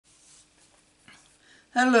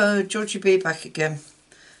Hello, Georgie B back again.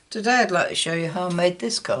 Today I'd like to show you how I made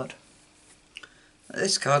this card.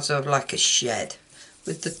 This card's sort of like a shed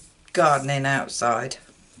with the gardening outside.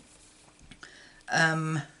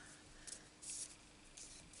 I'm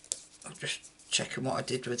just checking what I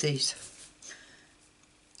did with these.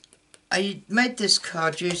 I made this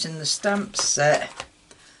card using the stamp set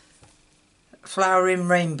Flowering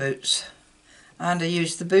Rain Boots, and I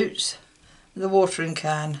used the boots, the watering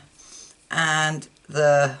can and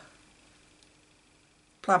the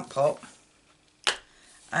plant pot,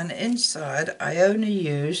 and inside I only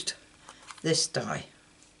used this die,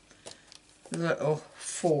 the little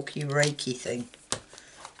forky rakey thing.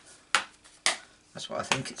 That's what I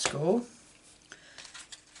think it's called.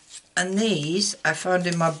 And these I found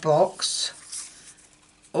in my box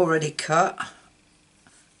already cut.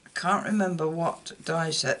 I can't remember what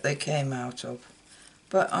die set they came out of,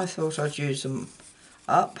 but I thought I'd use them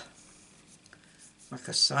up like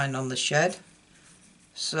a sign on the shed.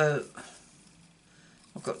 So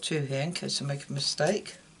I've got two here in case I make a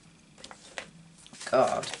mistake.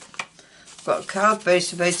 Card. I've got a card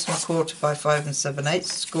base of 8 1/4 by 5 7/8,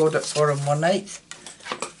 scored at 4 1/8.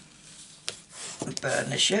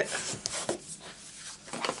 Burnish it.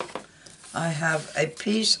 I have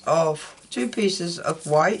two pieces of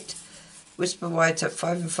white, whisper white at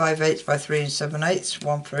 5 5/8 by 3 7/8,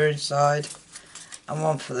 one for inside and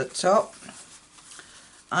one for the top.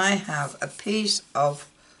 I have a piece of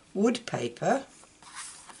wood paper.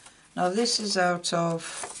 Now this is out of,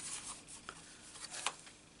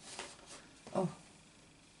 I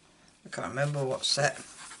can't remember what set.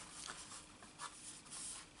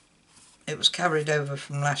 It was carried over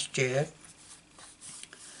from last year.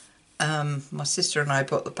 My sister and I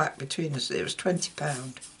bought the pack between us. It was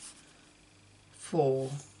 £20 for,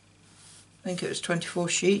 I think it was 24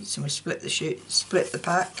 sheets, and we split the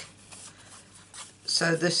pack.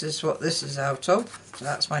 So this is what this is out of. So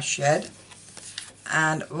that's my shed.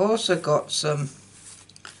 And I've also got some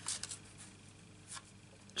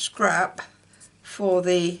scrap for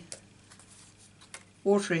the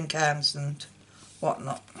watering cans and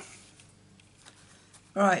whatnot.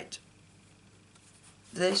 Right,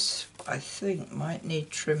 this I think might need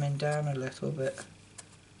trimming down a little bit.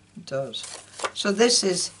 It does. So this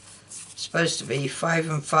is supposed to be 5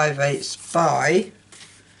 5/8 by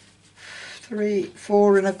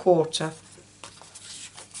 4 1/4,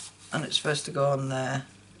 and it's supposed to go on there,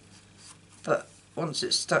 but once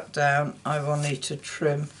it's stuck down I will need to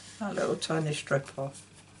trim that little tiny strip off.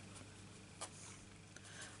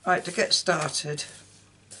 Right, to get started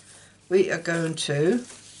we are going to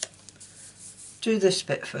do this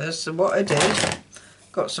bit first. So what I did,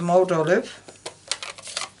 got some old olive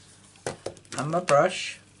and my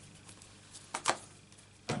brush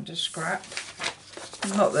and a scrap.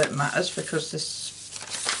 Not that it matters because this,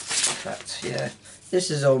 in fact, yeah, this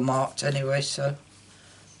is all marked anyway, so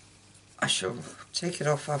I shall take it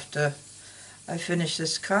off after I finish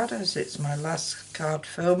this card, as it's my last card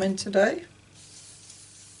filming today.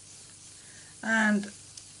 And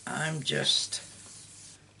I'm just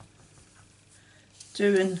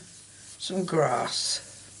doing some grass.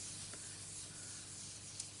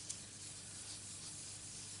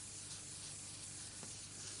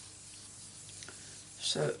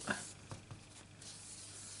 So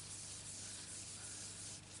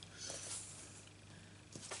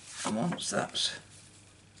once that's,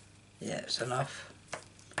 yeah, it's enough.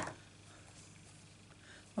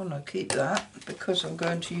 Oh no, keep that, because I'm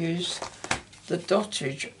going to use the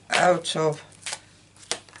dottage out of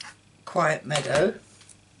Quiet Meadow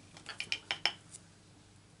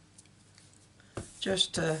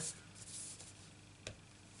just to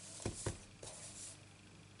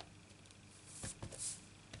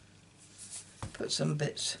put some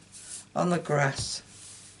bits on the grass.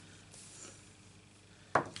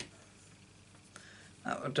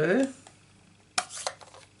 That will do.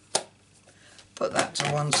 Put that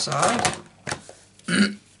to one side.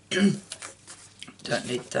 Don't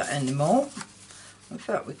need that anymore. In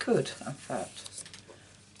fact, we could,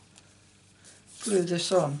 glue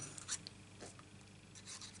this on.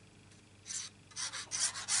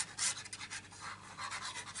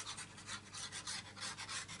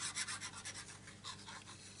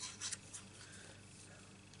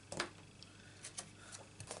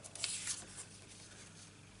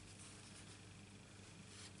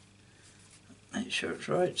 Make sure it's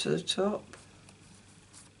right to the top,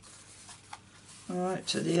 right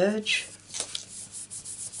to the edge,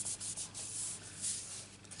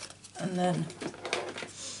 and then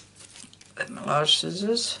with my large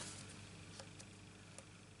scissors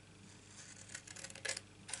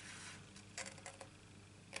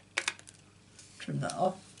Trim that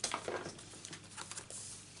off.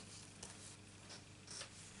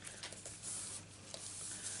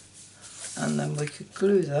 And then we could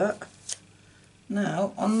glue that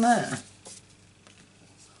now on there.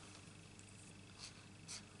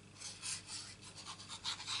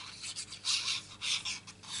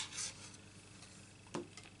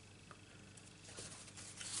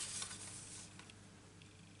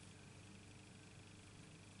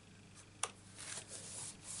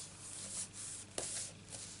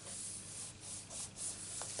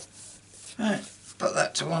 Right, put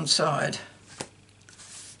that to one side.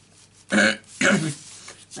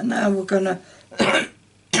 And now we're gonna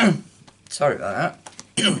sorry about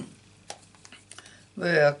that. We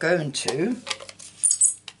are going to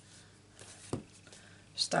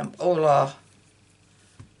stamp all our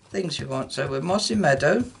things we want. So with Mossy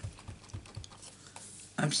Meadow,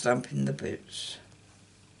 I'm stamping the boots.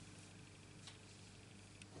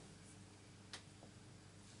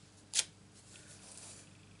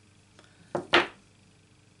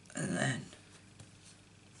 And then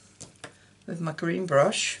with my green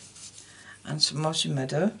brush and some Mossy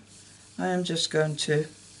Meadow, I am just going to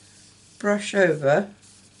brush over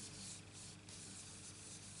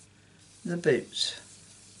the boots.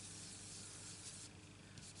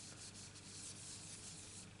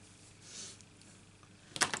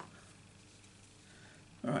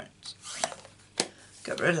 Right,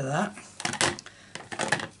 get rid of that.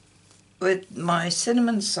 With my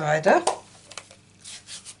cinnamon cider,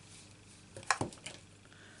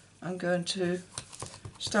 I'm going to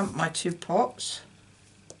stamp my two pots.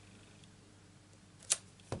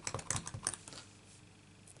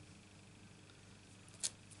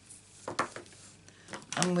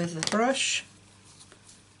 And with the brush,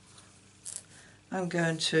 I'm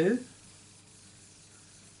going to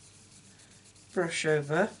brush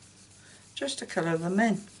over just to colour them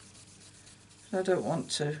in. I don't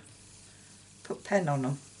want to put pen on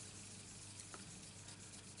them.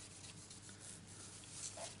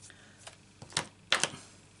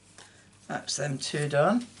 That's them two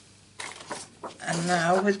done. And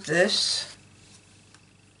now with this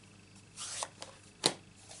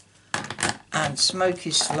and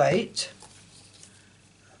Smoky Slate,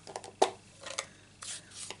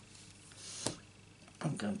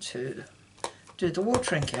 I'm going to do the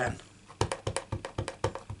watering can.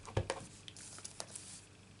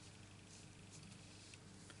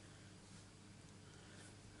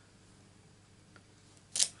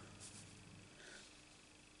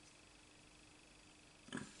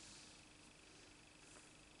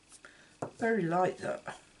 Very light that.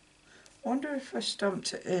 I wonder if I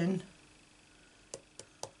stamped it in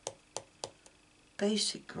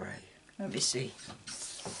basic grey. Let me see.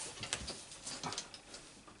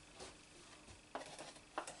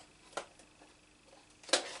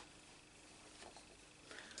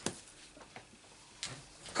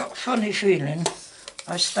 Got a funny feeling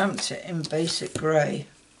I stamped it in basic grey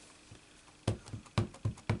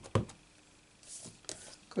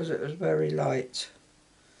because it was very light.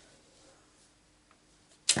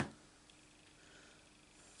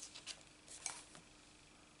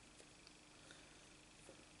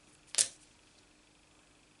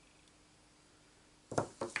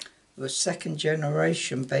 It was second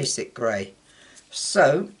generation basic grey.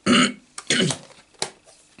 So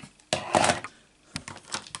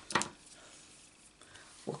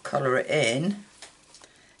we'll colour it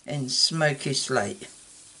in Smoky Slate.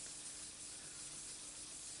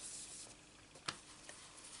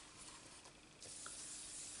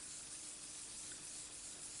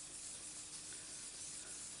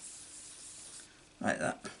 Like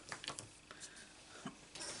that.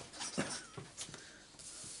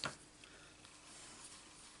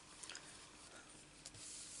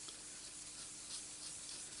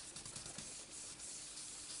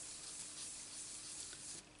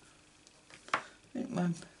 I think my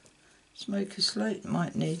Smoky Slate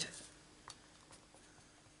might need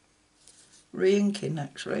re-inking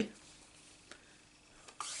actually.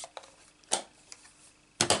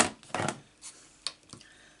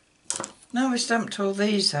 Now we've stamped all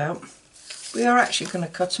these out, we are actually going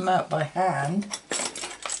to cut them out by hand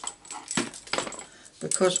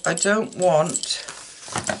because I don't want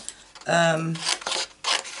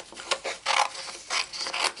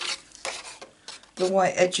the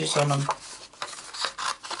white edges on them.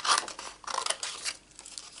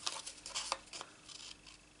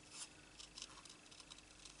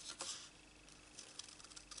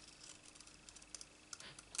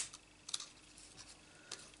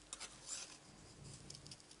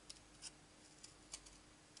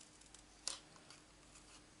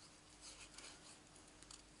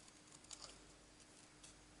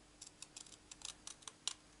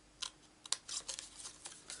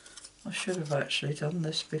 I should have actually done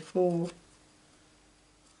this before.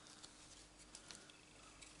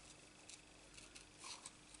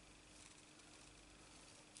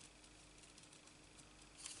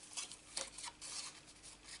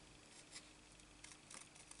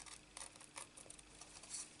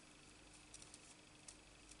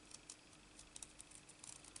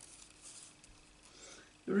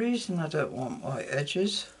 The reason I don't want white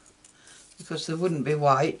edges, because they wouldn't be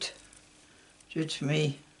white due to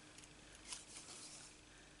me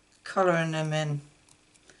colouring them in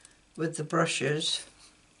with the brushes,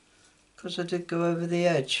 because I did go over the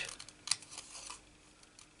edge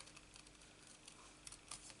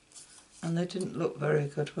and they didn't look very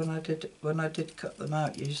good when I did cut them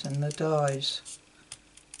out using the dies.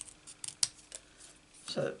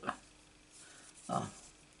 So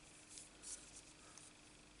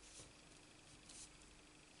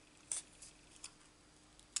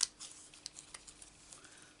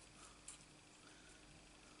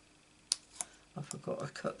I forgot to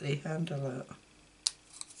cut the handle out.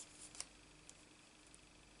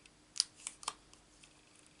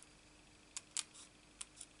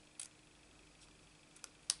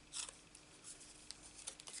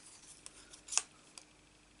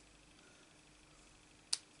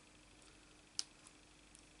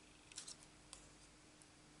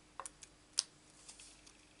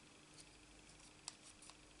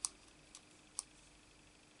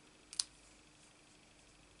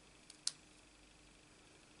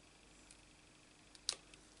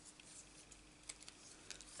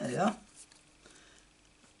 There you are.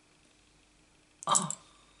 Oh.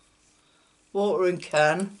 Watering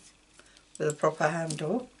can with a proper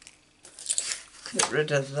handle. Get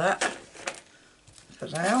rid of that for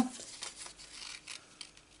now.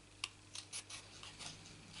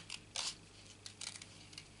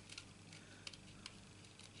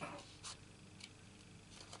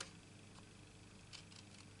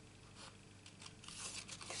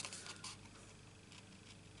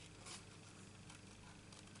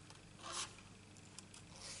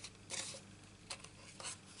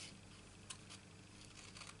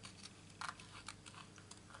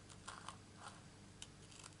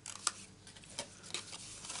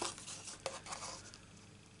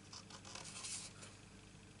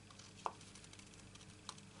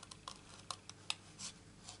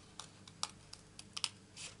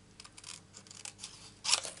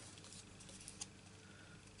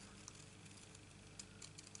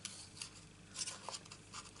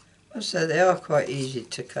 So they are quite easy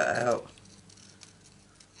to cut out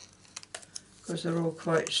because they're all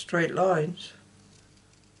quite straight lines.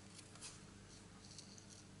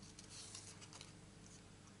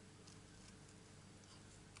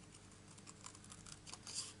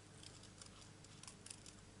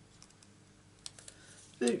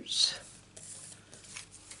 Boots.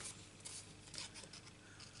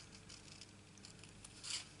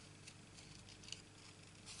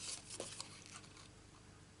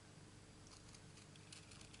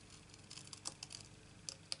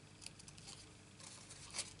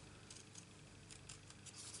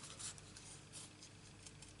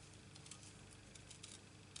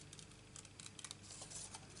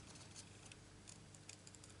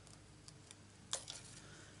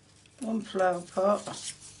 One flower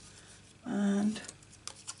pot and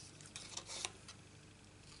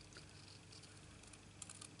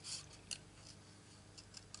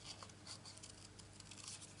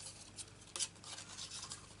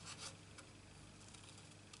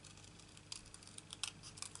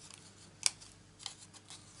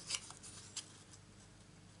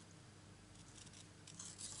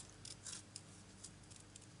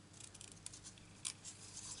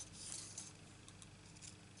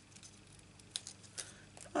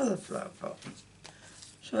another flower pot.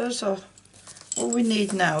 So that's all we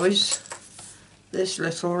need now is this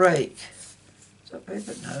little rake. Is that big?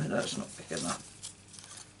 But no, that's not big enough.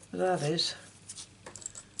 But that is.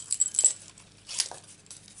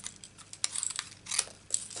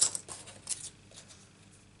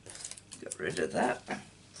 Get rid of that.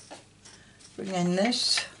 Bring in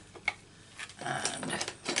this and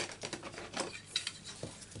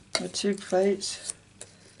the 2 plates.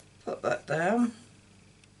 Put that down.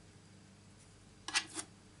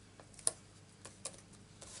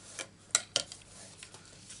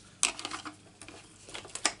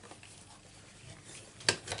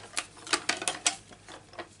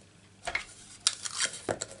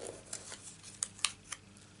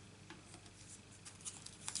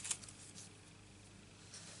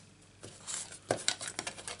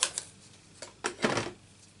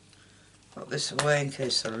 Put this away in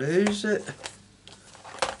case I lose it.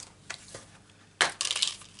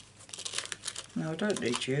 No, I don't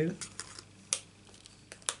need you.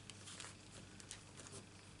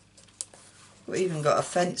 We even got a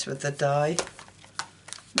fence with the die.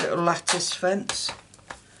 Little lattice fence.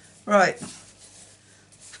 Right,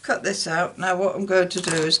 I've cut this out. Now what I'm going to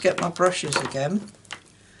do is get my brushes again,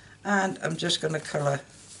 and I'm just going to colour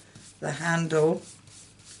the handle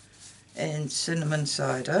in cinnamon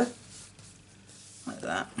cider, like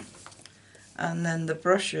that. And then the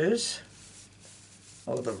brushes,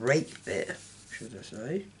 or the rake bit, should I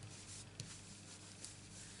say,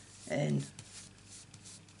 in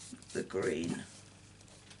the green.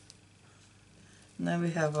 And then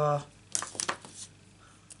we have our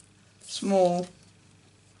small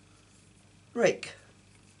rake.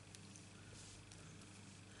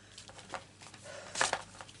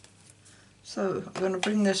 So I'm going to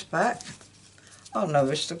bring this back. Oh no,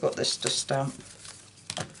 we've still got this to stamp.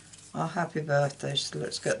 Our happy birthday, so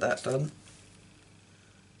let's get that done.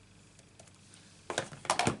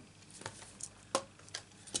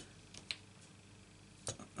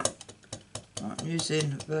 I'm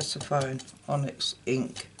using VersaFine Onyx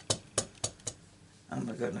ink, and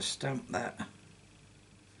we're going to stamp that.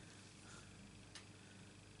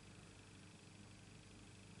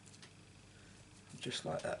 Just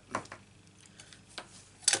like that.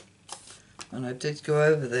 And I did go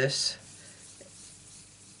over this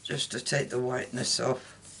just to take the whiteness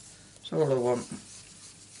off. That's all I want.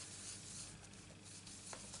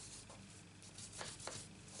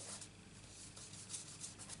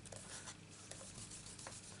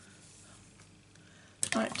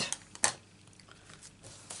 Right.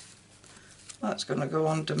 That's going to go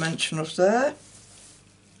on dimensionals there.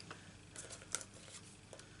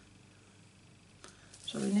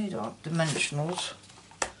 So we need our dimensionals.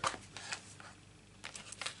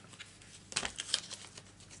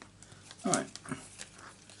 Right.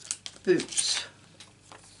 Boots.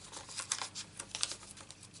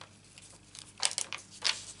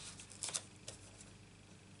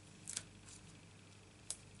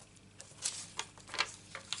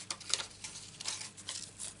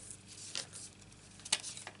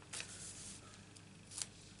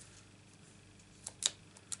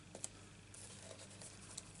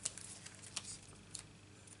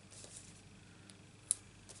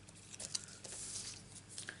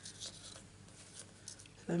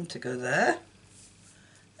 Them to go there.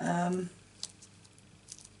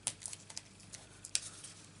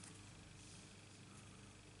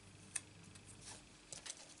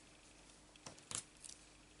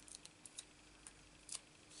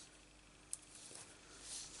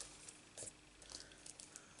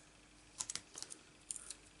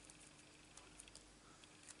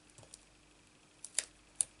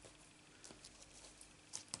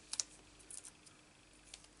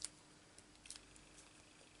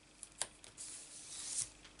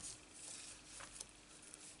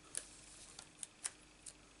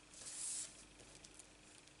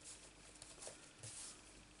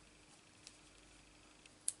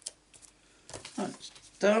 That's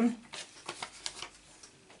done.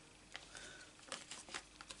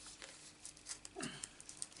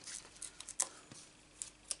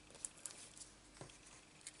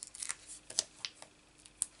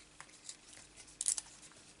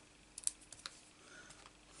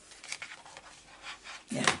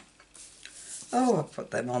 Yeah. Oh, I put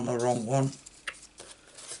them on the wrong one.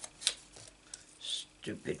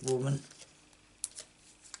 Stupid woman.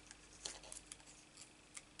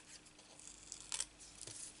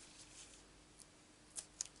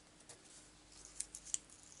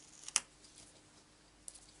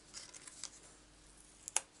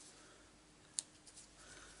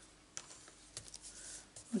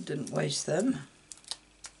 I didn't waste them.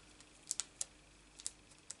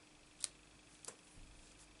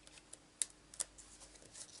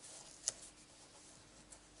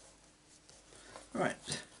 Right.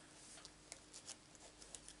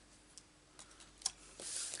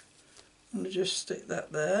 I'm going to just stick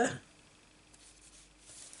that there.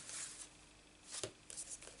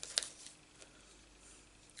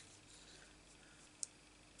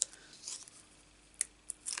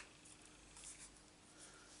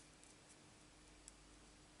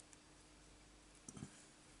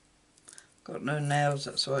 Got no nails,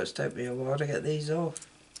 that's why it's taken me a while to get these off.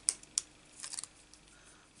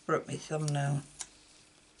 Broke my thumbnail.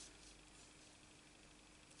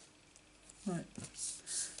 Right,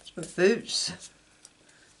 so boots.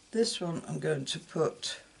 This one I'm going to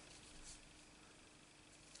put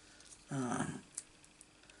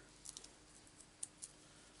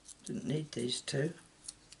didn't need these two.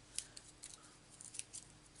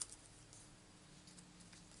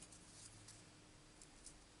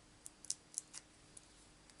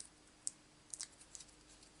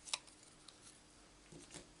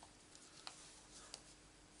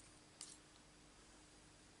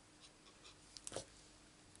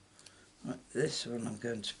 this one I'm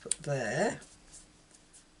going to put there.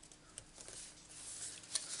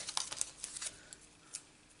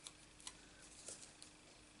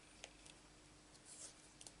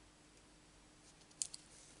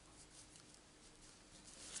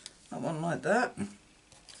 That one like that.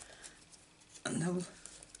 And the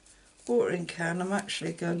watering can I'm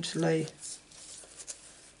actually going to lay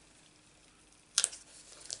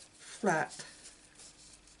flat.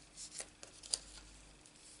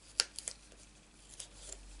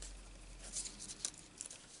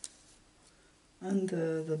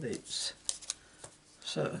 Under the boots.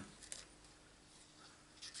 So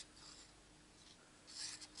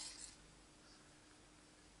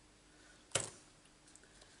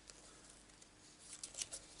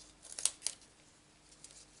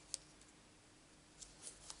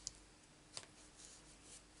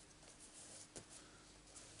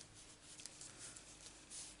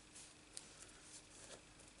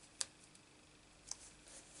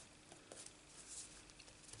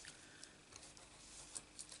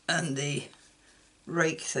and the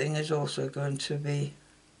rake thing is also going to be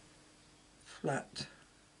flat.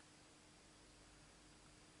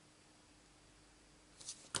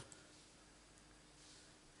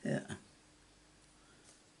 Yeah.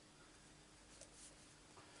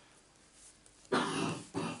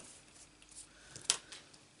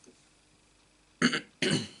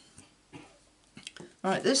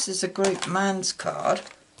 Right, this is a great man's card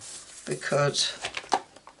because,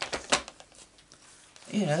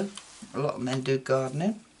 you know, a lot of men do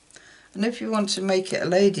gardening. And if you want to make it a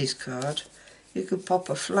lady's card, you could pop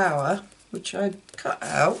a flower, which I cut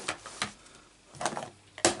out.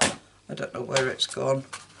 I don't know where it's gone.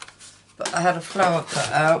 But I had a flower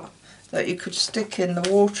cut out that you could stick in the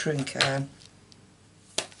watering can.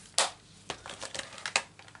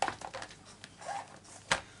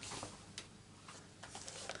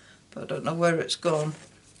 But I don't know where it's gone.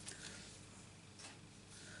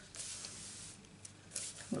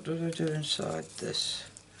 What did I do inside this?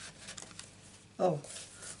 Oh,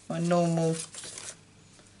 my normal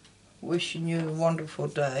wishing you a wonderful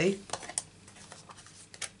day.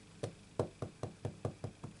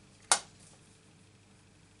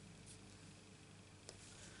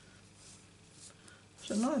 It's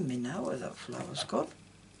annoying me now where that flower's gone.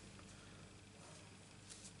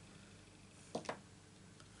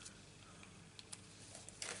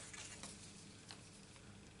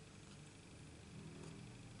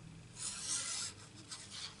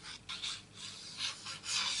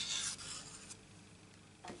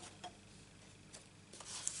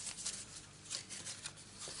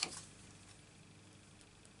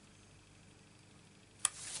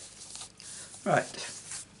 Right.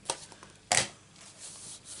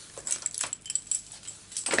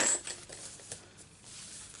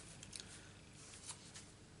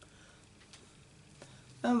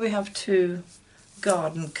 And we have two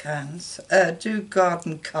garden cans, two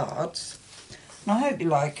garden cards. And I hope you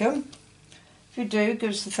like them. If you do,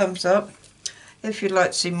 give us a thumbs up. If you'd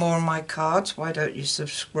like to see more of my cards, why don't you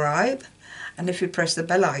subscribe? And if you press the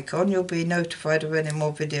bell icon, you'll be notified of any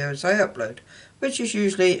more videos I upload, which is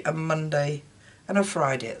usually a Monday and a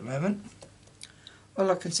Friday at the moment.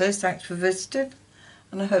 All I can say is thanks for visiting,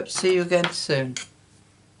 and I hope to see you again soon.